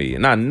telling me.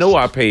 And I know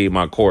I paid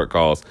my court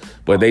costs,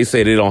 but they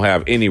say they don't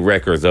have any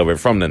records of it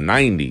from the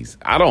 90s.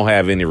 I don't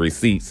have any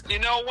receipts. You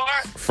know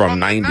what? From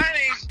the 90s.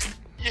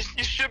 90s,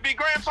 you should be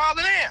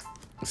grandfathered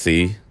in.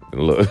 See?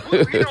 Look.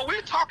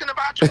 We're talking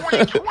about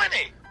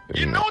 2020.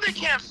 You know they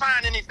can't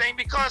find anything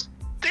because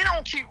they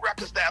don't keep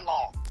records that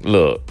long.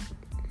 Look,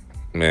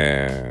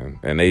 man,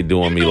 and they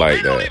doing me like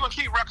that. They don't even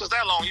keep records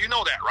that long. You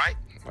know that, right?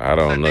 I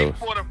don't know.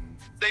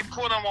 They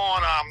put them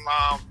on,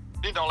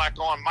 like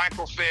on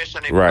microfiche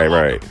and they put them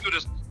on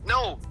computers.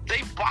 No,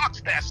 they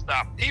box that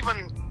stuff.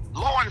 Even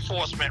law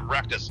enforcement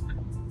records,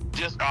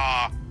 just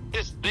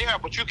it's there,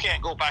 but you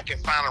can't go back and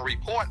find a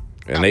report.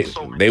 And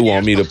they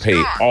want me to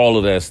pay all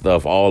of that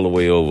stuff all the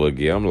way over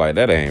again. I'm like,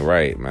 that ain't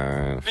right,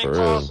 man. For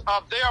because real.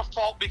 of their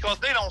fault, because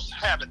they don't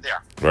have it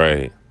there.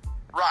 Right.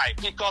 Right,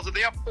 because of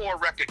their poor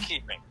record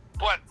keeping.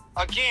 But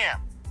again,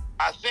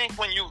 I think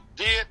when you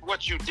did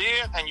what you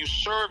did and you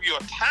serve your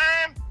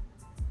time,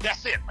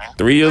 that's it, man.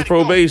 3 years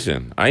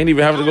probation. I ain't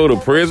even have to go to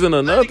prison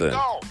or nothing.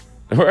 Let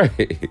it go.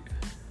 Right.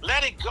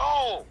 Let it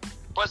go.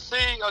 But see,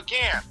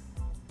 again,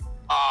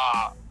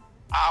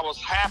 I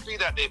was happy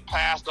that they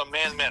passed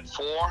Amendment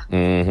 4.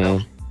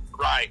 Mm-hmm.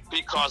 Right,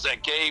 because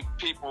that gave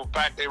people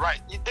back their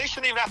right. They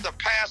shouldn't even have to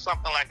pass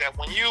something like that.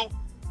 When you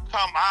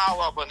come out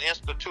of an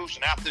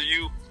institution after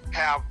you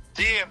have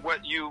did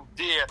what you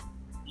did,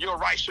 your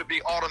rights should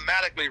be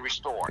automatically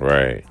restored.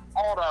 Right.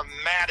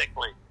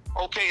 Automatically.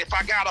 Okay, if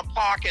I got a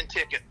parking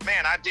ticket,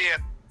 man, I did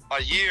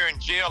a year in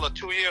jail or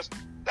 2 years,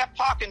 that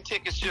parking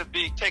ticket should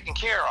be taken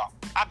care of.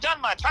 I've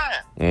done my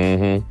time.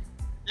 Mm-hmm.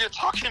 You're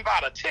talking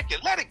about a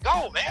ticket. Let it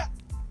go, man.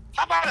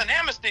 How about an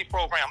amnesty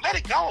program? Let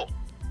it go.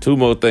 2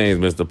 more things,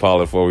 Mr.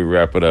 Pollard, before we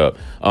wrap it up.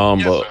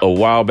 Yes, a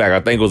while back, I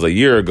think it was a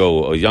year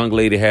ago, a young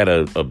lady had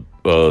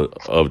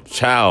a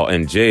child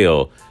in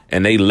jail,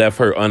 and they left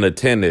her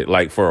unattended,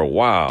 like, for a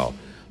while.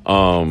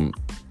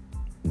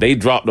 They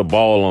dropped the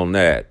ball on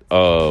that.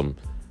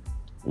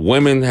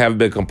 Women have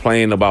been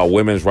complaining about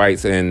women's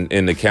rights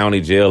in the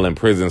county jail and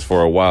prisons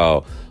for a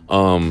while.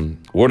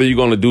 What are you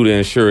going to do to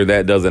ensure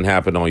that doesn't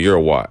happen on your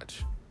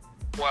watch?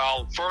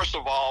 Well, first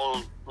of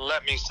all,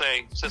 let me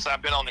say, since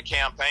I've been on the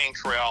campaign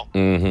trail,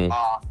 mm-hmm.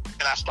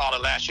 And I started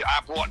last year,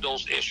 I brought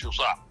those issues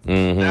up.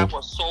 Mm-hmm. That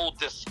was so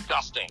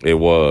disgusting. It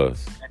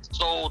was. And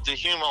so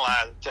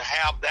dehumanizing to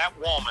have that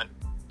woman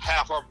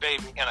have her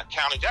baby in a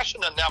county. That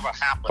should have never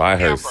happened. By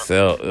ever.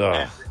 herself.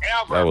 Ever.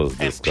 That was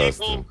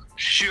disgusting. And people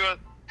should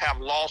have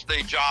lost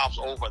their jobs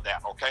over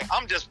that, okay?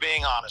 I'm just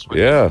being honest with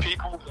you.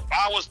 People, if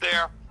I was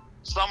there,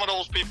 some of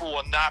those people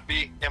would not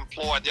be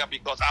employed there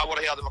because I would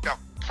have held them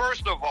accountable.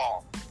 First of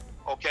all,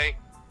 okay,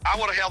 I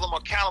would have held them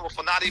accountable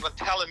for not even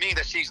telling me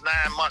that she's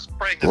 9 months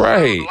pregnant.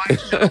 Right.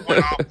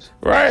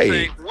 Right.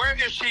 Say, where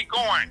is she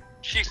going?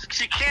 She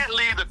can't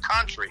leave the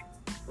country.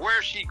 Where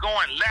is she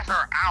going? Let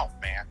her out,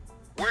 man.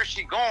 Where's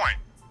she going?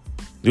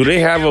 Do they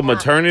have a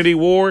maternity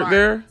ward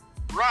there?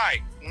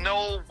 Right.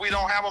 No, we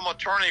don't have a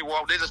maternity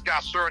ward. They just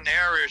got certain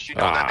areas,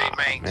 that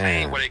they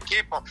maintain where they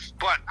keep them.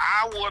 But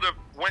I would have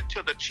went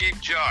to the chief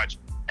judge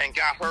and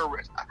got her.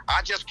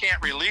 I just can't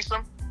release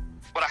them,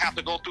 but I have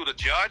to go through the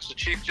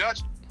chief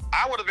judge.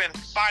 I would have been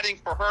fighting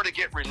for her to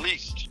get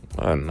released.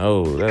 I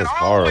know, that's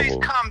always horrible.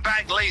 Come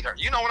back later.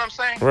 You know what I'm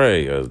saying?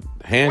 Right, a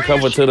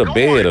handcuff her to the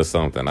bed or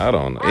something. I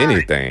don't know,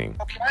 anything.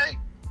 Okay,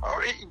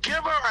 or give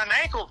her an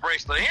ankle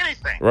bracelet,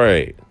 anything.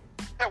 Right.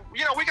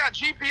 We got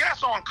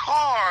GPS on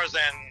cars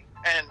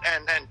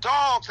and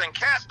dogs and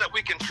cats that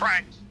we can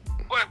track,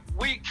 but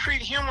we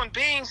treat human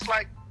beings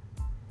like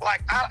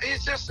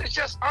it's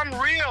just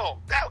unreal.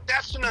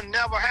 That should have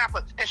never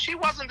happened. And she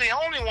wasn't the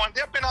only one.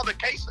 There have been other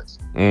cases.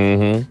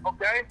 Mm-hmm.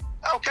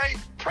 Okay.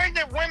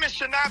 Pregnant women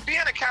should not be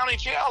in a county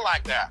jail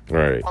like that.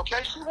 Right.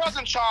 Okay. She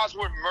wasn't charged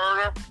with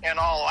murder and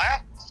all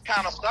that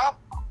kind of stuff.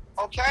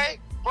 Okay.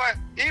 But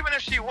even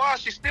if she was,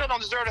 she still don't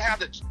deserve to have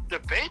the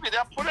baby.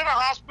 They'll put her in a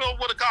hospital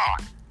with a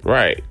guard.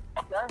 Right.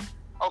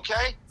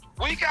 Okay.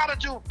 We got to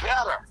do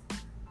better.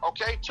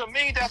 Okay. To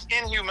me, that's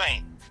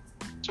inhumane.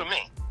 To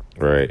me.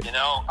 Right.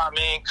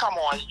 Come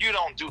on, you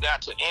don't do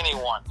that to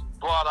anyone.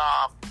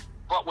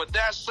 But with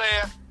that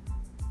said,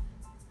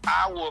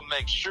 I will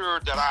make sure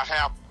that I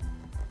have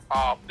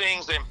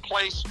things in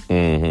place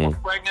mm-hmm. for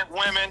pregnant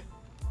women.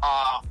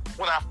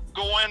 When I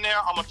go in there,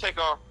 I'm gonna take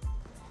a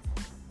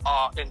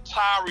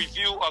entire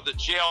review of the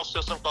jail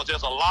system because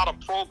there's a lot of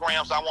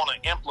programs I want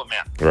to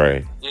implement.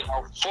 Right.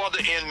 For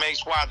the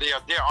inmates while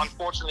they're there.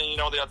 Unfortunately,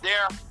 they're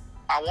there.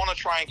 I want to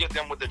try and get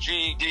them with the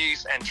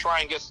GEDs and try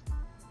and get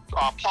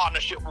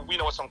partnership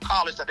with some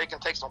college that they can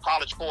take some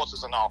college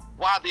courses and all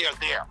while they're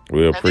there.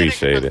 We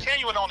appreciate and then they can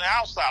continue it on the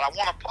outside. I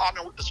want to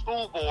partner with the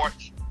school board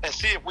and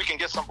see if we can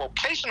get some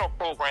vocational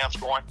programs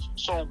going.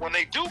 So when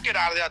they do get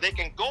out of there, they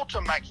can go to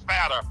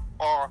McFadder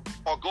or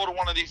go to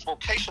one of these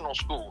vocational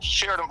schools,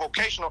 Sheridan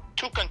Vocational,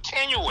 to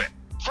continue it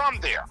from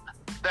there.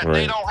 That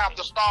They don't have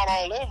to start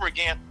all over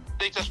again.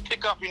 They just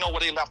pick up, where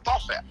they left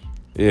off at.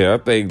 Yeah, I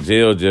think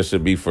jail just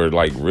should be for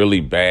like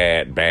really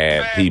bad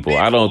people.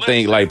 I don't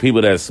think like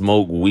people that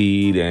smoke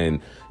weed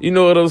and you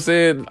know what I'm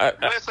saying?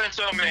 Listen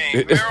to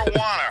me.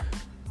 Marijuana.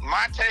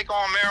 My take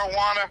on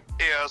marijuana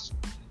is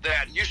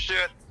that you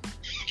should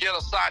get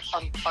a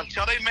citation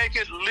until they make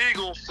it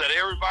legal so that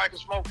everybody can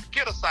smoke.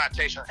 Get a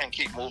citation and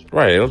keep moving.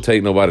 Right. Don't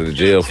take nobody to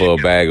jail for a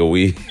bag of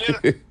weed.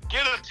 Get a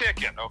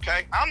ticket,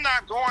 okay? I'm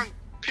not going.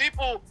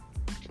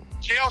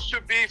 Jail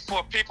should be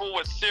for people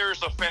with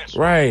serious offenses.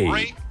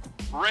 Right.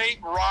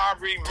 Rape,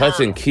 robbery, murder.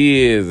 Touching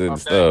kids and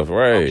stuff,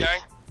 right. Okay?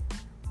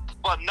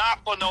 But not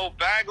for no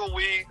bag of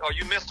weed or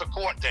you missed a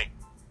court date.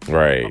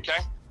 Right. Okay?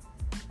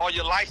 Or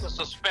your license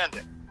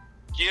suspended.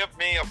 Give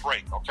me a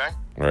break, okay?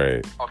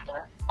 Right.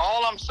 Okay?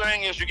 All I'm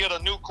saying is you get a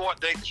new court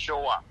date to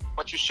show up.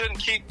 But you shouldn't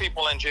keep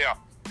people in jail.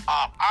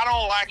 I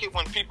don't like it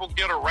when people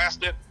get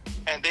arrested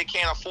and they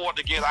can't afford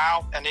to get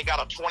out and they got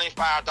a $25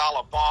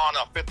 bond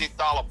or $50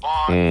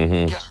 bond.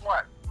 Mm-hmm.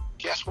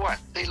 Guess what?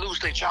 They lose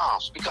their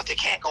jobs because they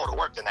can't go to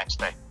work the next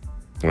day.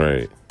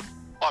 Right.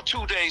 Or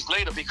 2 days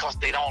later because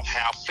they don't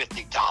have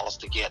 $50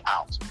 to get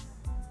out.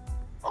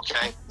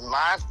 Okay?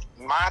 My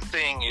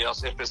thing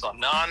is, if it's a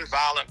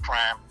non-violent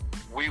crime,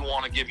 we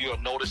want to give you a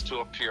notice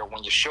to appear.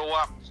 When you show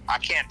up, I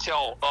can't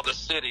tell other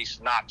cities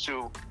not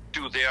to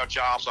do their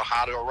jobs or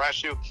how to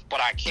arrest you, but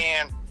I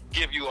can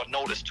give you a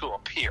notice to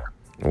appear.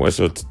 What's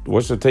your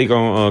take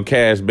on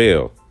cash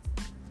bail?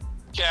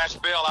 Cash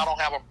bail, I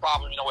don't have a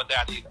problem, with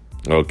that either.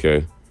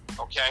 Okay.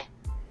 Okay?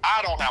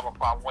 I don't have a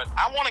problem with it.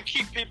 I want to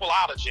keep people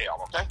out of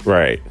jail, okay?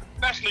 Right.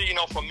 Especially,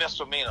 for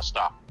misdemeanor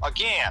stuff.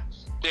 Again,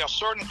 there are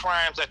certain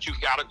crimes that you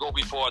got to go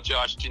before a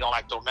judge,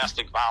 like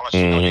domestic violence.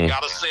 Mm-hmm. You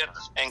got to sit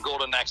and go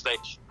the next day.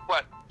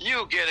 But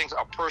you getting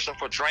a person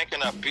for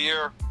drinking a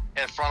beer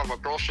in front of a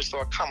grocery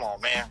store, come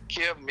on, man.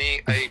 Give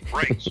me a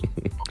break,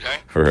 okay?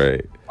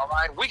 Right. All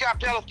right? We got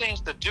better things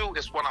to do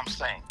is what I'm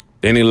saying.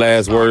 Any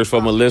last words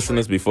from the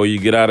listeners before you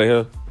get out of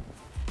here?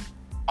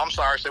 I'm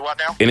sorry, say what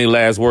now? Any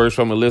last words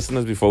from the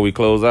listeners before we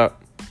close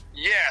out?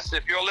 Yes,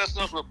 if your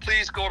listeners would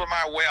please go to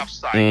my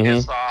website. Mm-hmm.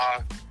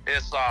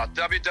 It's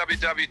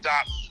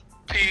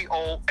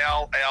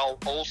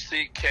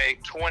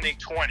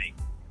www.POLLOCK2020.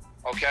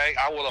 Okay,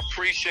 I will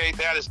appreciate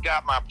that. It's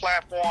got my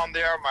platform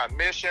there, my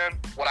mission,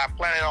 what I'm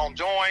planning on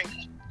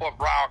doing for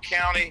Broward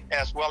County,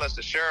 as well as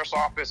the Sheriff's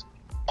Office.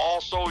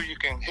 Also, you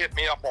can hit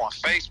me up on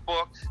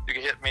Facebook. You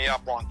can hit me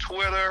up on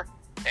Twitter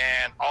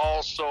and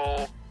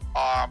also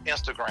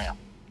Instagram.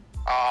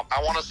 I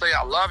want to say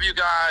I love you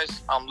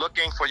guys. I'm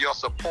looking for your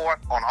support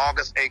on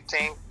August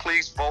 18th.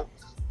 Please vote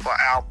for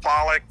Al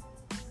Pollack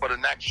for the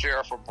next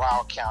sheriff of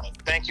Broward County.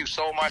 Thank you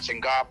so much,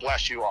 and God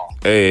bless you all.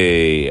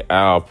 Hey,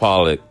 Al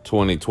Pollack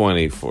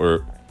 2020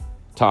 for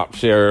top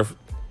sheriff.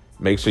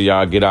 Make sure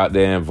y'all get out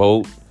there and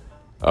vote.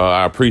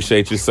 I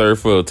appreciate you, sir,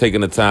 for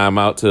taking the time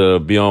out to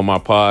be on my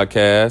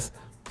podcast.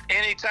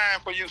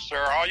 Anytime for you,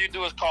 sir. All you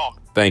do is call me.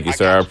 Thank you,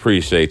 sir. I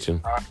appreciate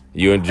you.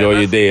 You enjoy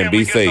your day and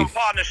be safe. Get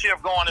some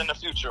partnership going in the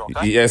future,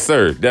 okay? Yes,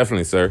 sir.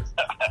 Definitely, sir.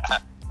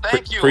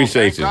 Thank you.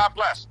 Appreciate you. God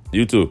bless.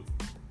 You too.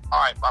 All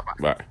right. Bye-bye.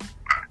 Bye.